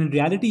 And in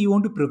reality, you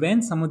want to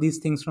prevent some of these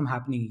things from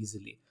happening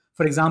easily.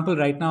 For example,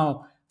 right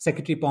now,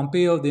 Secretary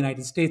Pompeo of the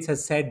United States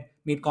has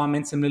made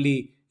comments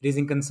similarly,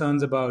 raising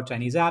concerns about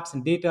Chinese apps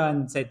and data,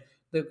 and said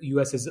the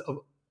US is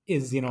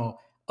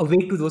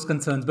awake to those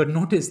concerns. But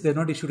notice they're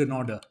not issued an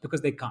order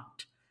because they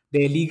can't.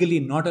 They're legally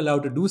not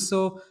allowed to do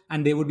so,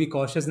 and they would be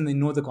cautious, and they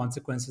know the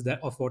consequences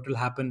of what will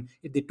happen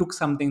if they took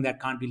something that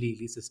can't be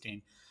legally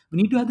sustained.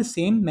 We need to have the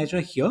same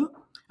measure here.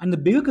 And the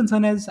bigger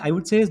concern, as I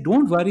would say, is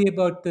don't worry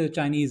about the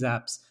Chinese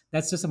apps.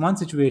 That's just one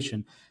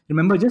situation.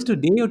 Remember, just a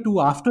day or two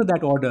after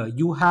that order,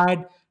 you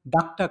had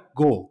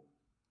DuckDuckGo,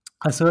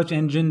 a search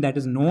engine that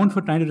is known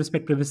for trying to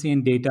respect privacy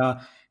and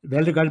data,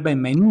 well regarded by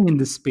many in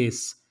this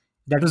space,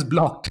 that was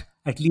blocked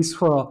at least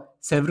for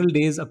several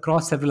days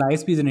across several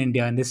ISPs in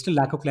India, and there's still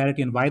lack of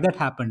clarity on why that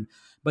happened.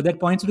 But that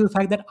points to the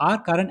fact that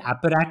our current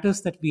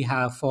apparatus that we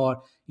have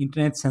for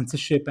internet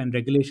censorship and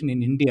regulation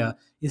in India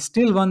is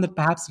still one that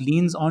perhaps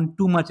leans on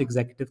too much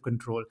executive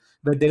control,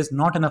 where there is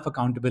not enough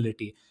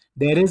accountability.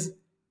 There is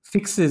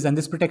fixes and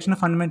this protection of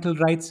fundamental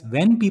rights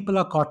when people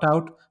are caught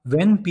out,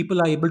 when people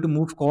are able to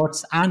move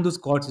courts and those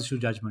courts issue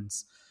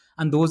judgments.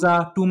 And those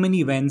are too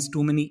many whens,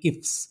 too many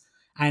ifs.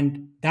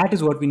 And that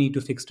is what we need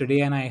to fix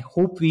today. And I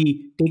hope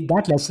we take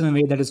that lesson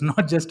away, that is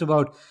not just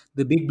about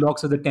the big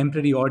blocks or the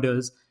temporary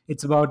orders.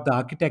 It's about the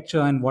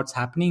architecture and what's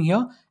happening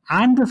here.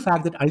 And the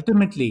fact that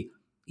ultimately,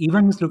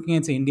 even just looking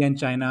at, say, India and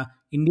China,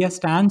 India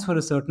stands for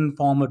a certain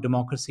form of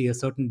democracy, a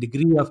certain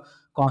degree of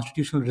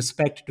constitutional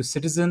respect to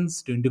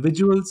citizens, to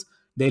individuals,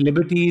 their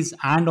liberties,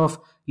 and of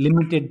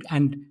limited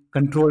and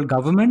controlled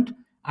government.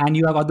 And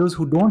you have others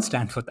who don't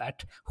stand for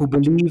that, who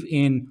believe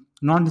in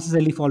not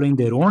necessarily following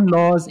their own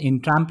laws,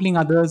 in trampling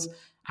others,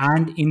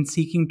 and in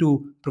seeking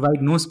to provide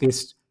no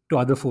space to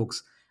other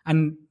folks.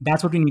 And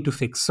that's what we need to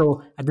fix.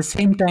 So at the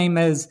same time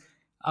as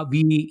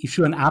we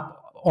issue an app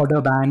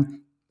order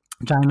ban,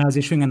 China is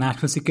issuing a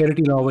national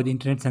security law with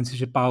internet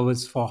censorship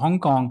powers for Hong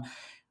Kong.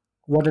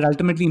 What it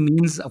ultimately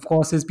means, of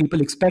course, is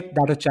people expect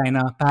that of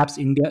China. Perhaps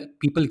India,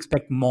 people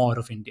expect more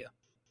of India.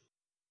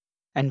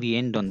 And we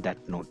end on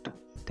that note.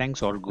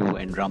 Thanks, Orgu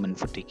and Raman,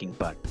 for taking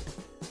part.